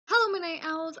Night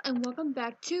Owls, and welcome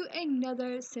back to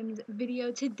another Sims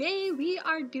video. Today we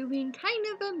are doing kind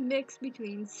of a mix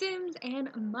between Sims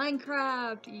and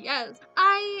Minecraft. Yes,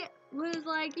 I was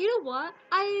like, you know what?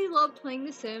 I love playing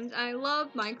The Sims. I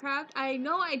love Minecraft. I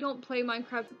know I don't play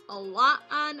Minecraft a lot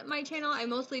on my channel. I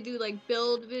mostly do like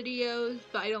build videos,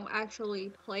 but I don't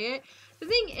actually play it. The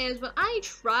thing is, when I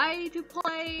try to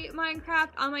play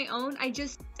Minecraft on my own, I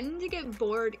just tend to get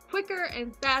bored quicker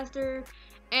and faster.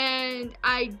 And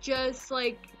I just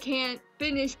like can't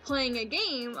finish playing a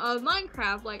game of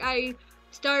Minecraft. Like I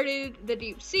started the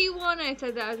deep sea one, I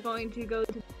said that I was going to go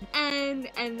to the end,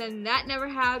 and then that never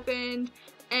happened.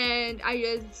 And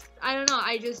I don't know,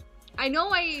 I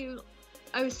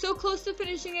was so close to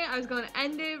finishing it. I was going to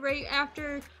end it right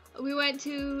after we went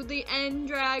to the end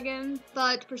dragon,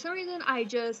 but for some reason I'm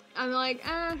like,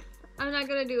 I'm not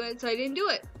gonna do it, so I didn't do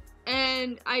it.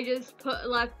 And I just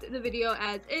left the video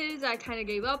as is. I kind of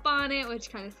gave up on it, which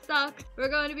kind of sucks. We're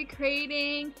going to be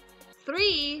creating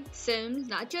 3 Sims,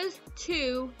 not just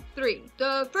 2, 3.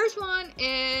 The first one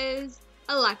is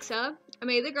Alexa. I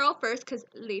made the girl first because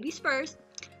ladies first.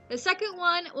 The second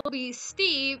one will be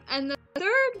Steve, and the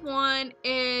third one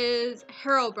is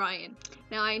Herobrine.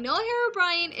 Now I know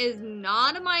Herobrine is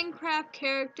not a Minecraft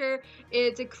character,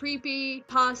 it's a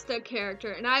Creepypasta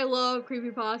character, and I love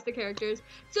Creepypasta characters,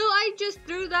 so I just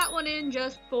threw that one in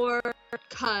just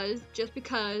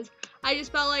because. I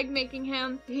just felt like making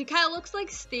him, he kind of looks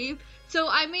like Steve, so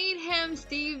I made him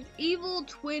Steve's evil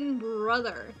twin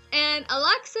brother. And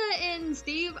Alexa and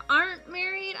Steve aren't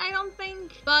married, I don't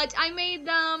think, but I made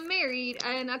them married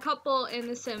and a couple in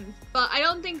The Sims. But I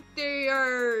don't think they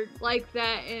are like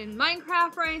that in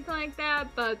Minecraft or anything like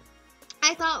that, but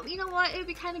I thought, you know what, it would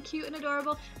be kind of cute and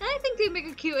adorable, and I think they'd make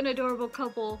a cute and adorable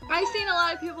couple. I've seen a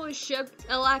lot of people ship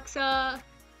Alexa,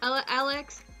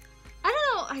 Alex. I don't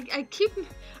know,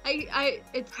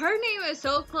 it's her name is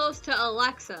so close to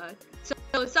Alexa,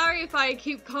 so sorry if I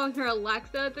keep calling her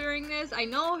Alexa during this. I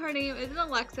know her name isn't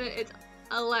Alexa, it's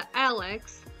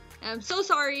Alex, and I'm so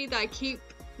sorry that I keep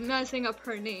messing up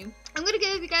her name. I'm gonna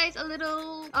give you guys a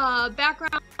little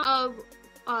background of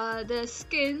the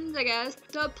skins, I guess.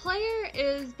 The player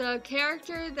is the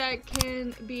character that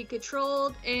can be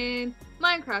controlled in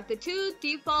Minecraft. The 2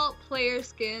 default player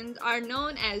skins are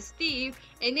known as Steve,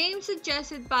 a name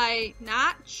suggested by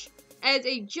Notch as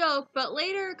a joke, but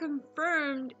later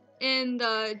confirmed in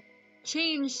the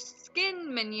change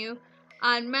skin menu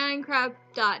on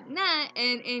Minecraft.net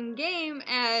and in-game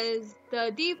as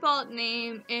the default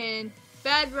name in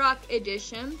Bedrock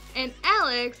Edition, and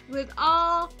Alex with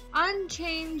all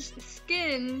unchanged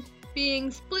skin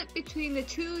being split between the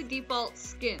 2 default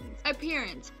skins.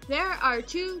 Appearance. There are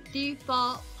 2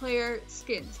 default player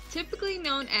skins, typically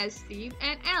known as Steve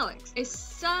and Alex,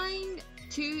 assigned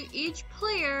to each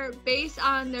player based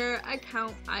on their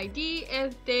account ID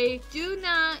if they do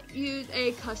not use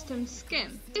a custom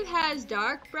skin. Steve has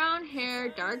dark brown hair,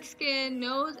 dark skin,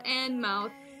 nose and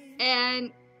mouth,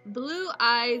 and blue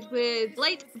eyes with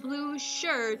light blue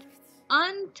shirt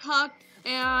untucked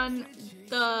on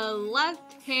the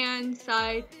left hand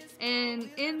side and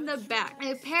in the back.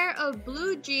 A pair of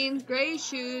blue jeans, gray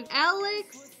shoes.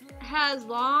 Alex has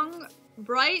long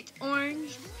bright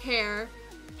orange hair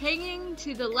hanging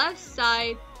to the left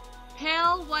side,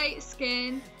 pale white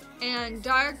skin and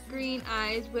dark green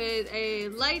eyes with a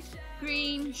light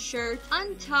green shirt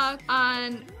untucked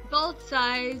on both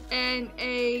sides and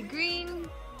a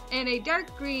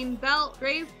dark green belt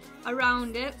draped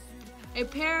around it, a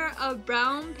pair of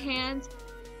brown pants,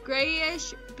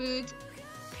 grayish boots,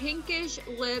 pinkish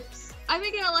lips. I'm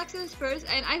making Alexa's first,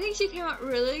 and I think she came out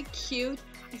really cute.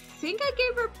 I think I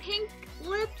gave her pink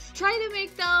lips. Try to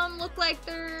make them look like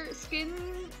the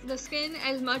skin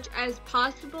as much as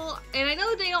possible. And I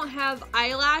know they don't have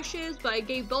eyelashes, but I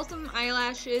gave both of them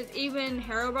eyelashes. Even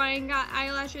Herobrine got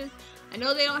eyelashes. I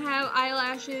know they don't have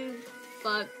eyelashes,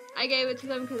 but I gave it to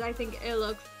them because I think it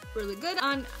looks really good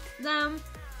on them.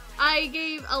 I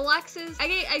gave Alexis,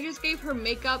 I just gave her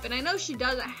makeup, and I know she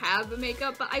doesn't have a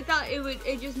makeup, but I thought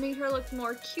it just made her look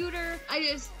more cuter. I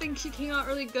just think she came out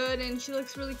really good, and she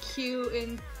looks really cute,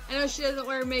 and I know she doesn't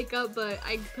wear makeup, but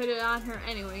I put it on her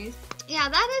anyways. Yeah,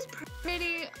 that is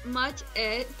pretty much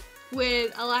it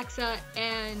with Alexa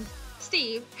and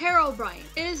Steve. Herobrine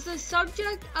is the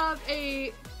subject of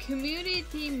a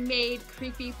community-made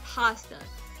creepypasta.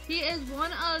 He is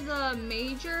one of the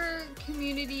major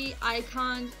community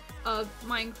icons of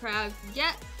Minecraft,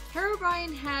 yet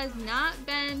Herobrine has not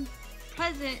been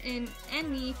present in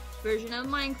any version of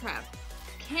Minecraft.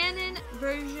 Canon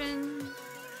version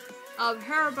of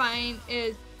Herobrine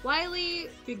is widely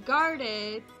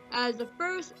regarded as the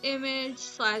first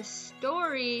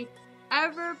image/story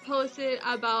ever posted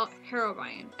about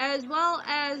Herobrine, as well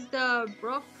as the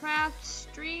Brookcraft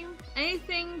stream.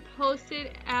 Anything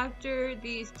posted after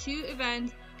these two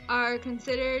events are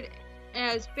considered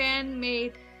as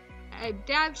fan-made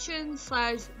adaptation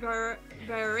 /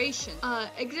 variation.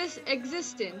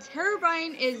 Existence.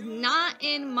 Herobrine is not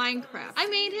in Minecraft. I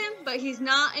made him, but he's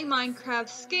not a Minecraft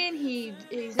skin.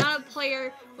 He's not a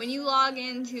player. When you log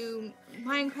into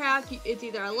Minecraft, it's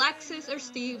either Alexis or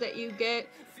Steve that you get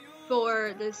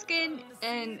for the skin,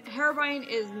 and Herobrine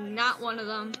is not one of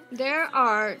them. There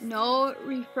are no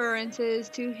references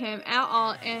to him at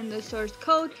all in the source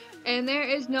code, and there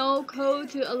is no code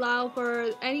to allow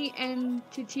for any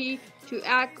entity to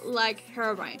act like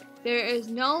Herobrine. There is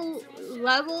no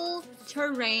level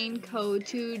terrain code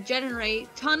to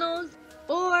generate tunnels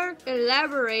or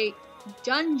elaborate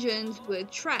dungeons with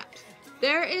traps.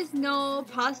 There is no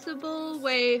possible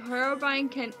way Herobrine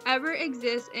can ever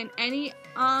exist in any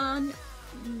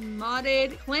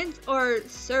unmodded clients or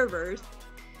servers.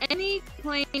 Any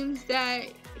claims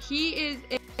that he is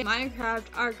in Minecraft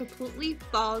are completely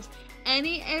false.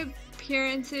 Any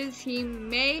appearances he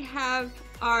may have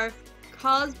are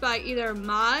caused by either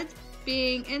mods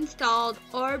being installed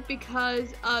or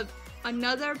because of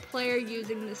another player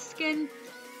using the skin.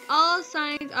 All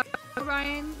signs are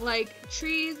Herobrine, like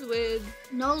trees with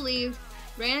no leaves,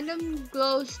 random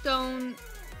glowstone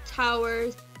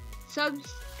towers,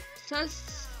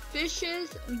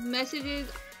 suspicious messages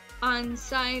on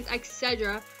signs,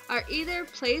 etc., are either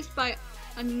placed by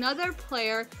another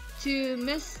player to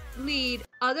mislead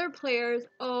other players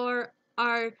or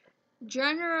are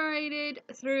generated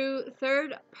through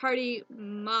third-party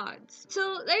mods.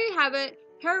 So there you have it.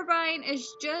 Herobrine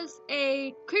is just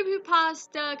a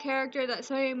creepypasta character that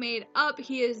somebody made up.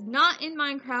 He is not in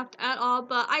Minecraft at all,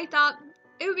 but I thought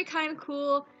it would be kind of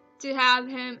cool to have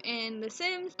him in The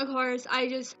Sims. Of course, I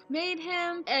just made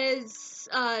him as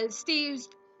Steve's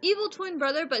evil twin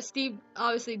brother, but Steve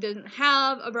obviously doesn't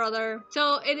have a brother.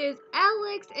 So it is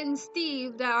Alex and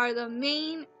Steve that are the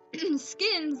main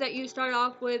skins that you start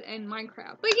off with in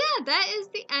Minecraft. But yeah, that is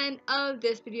the end of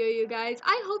this video, you guys.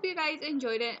 I hope you guys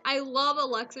enjoyed it. I love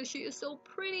Alexa. She is so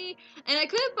pretty, and I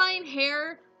couldn't find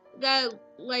hair that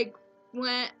like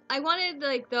I wanted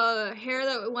like the hair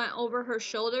that went over her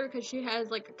shoulder, because she has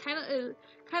like a kind of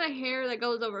hair that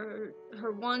goes over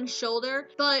her one shoulder.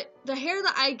 But the hair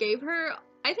that I gave her,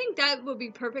 I think that would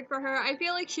be perfect for her. I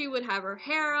feel like she would have her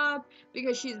hair up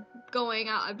because she's going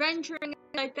out adventuring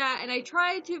like that, and I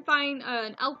tried to find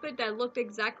an outfit that looked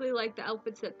exactly like the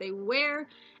outfits that they wear,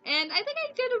 and I think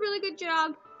I did a really good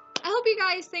job. I hope you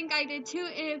guys think I did too,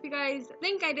 and if you guys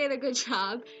think I did a good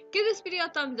job, give this video a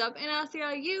thumbs up, and I'll see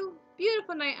all you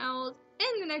beautiful night owls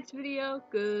in the next video.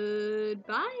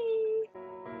 Goodbye.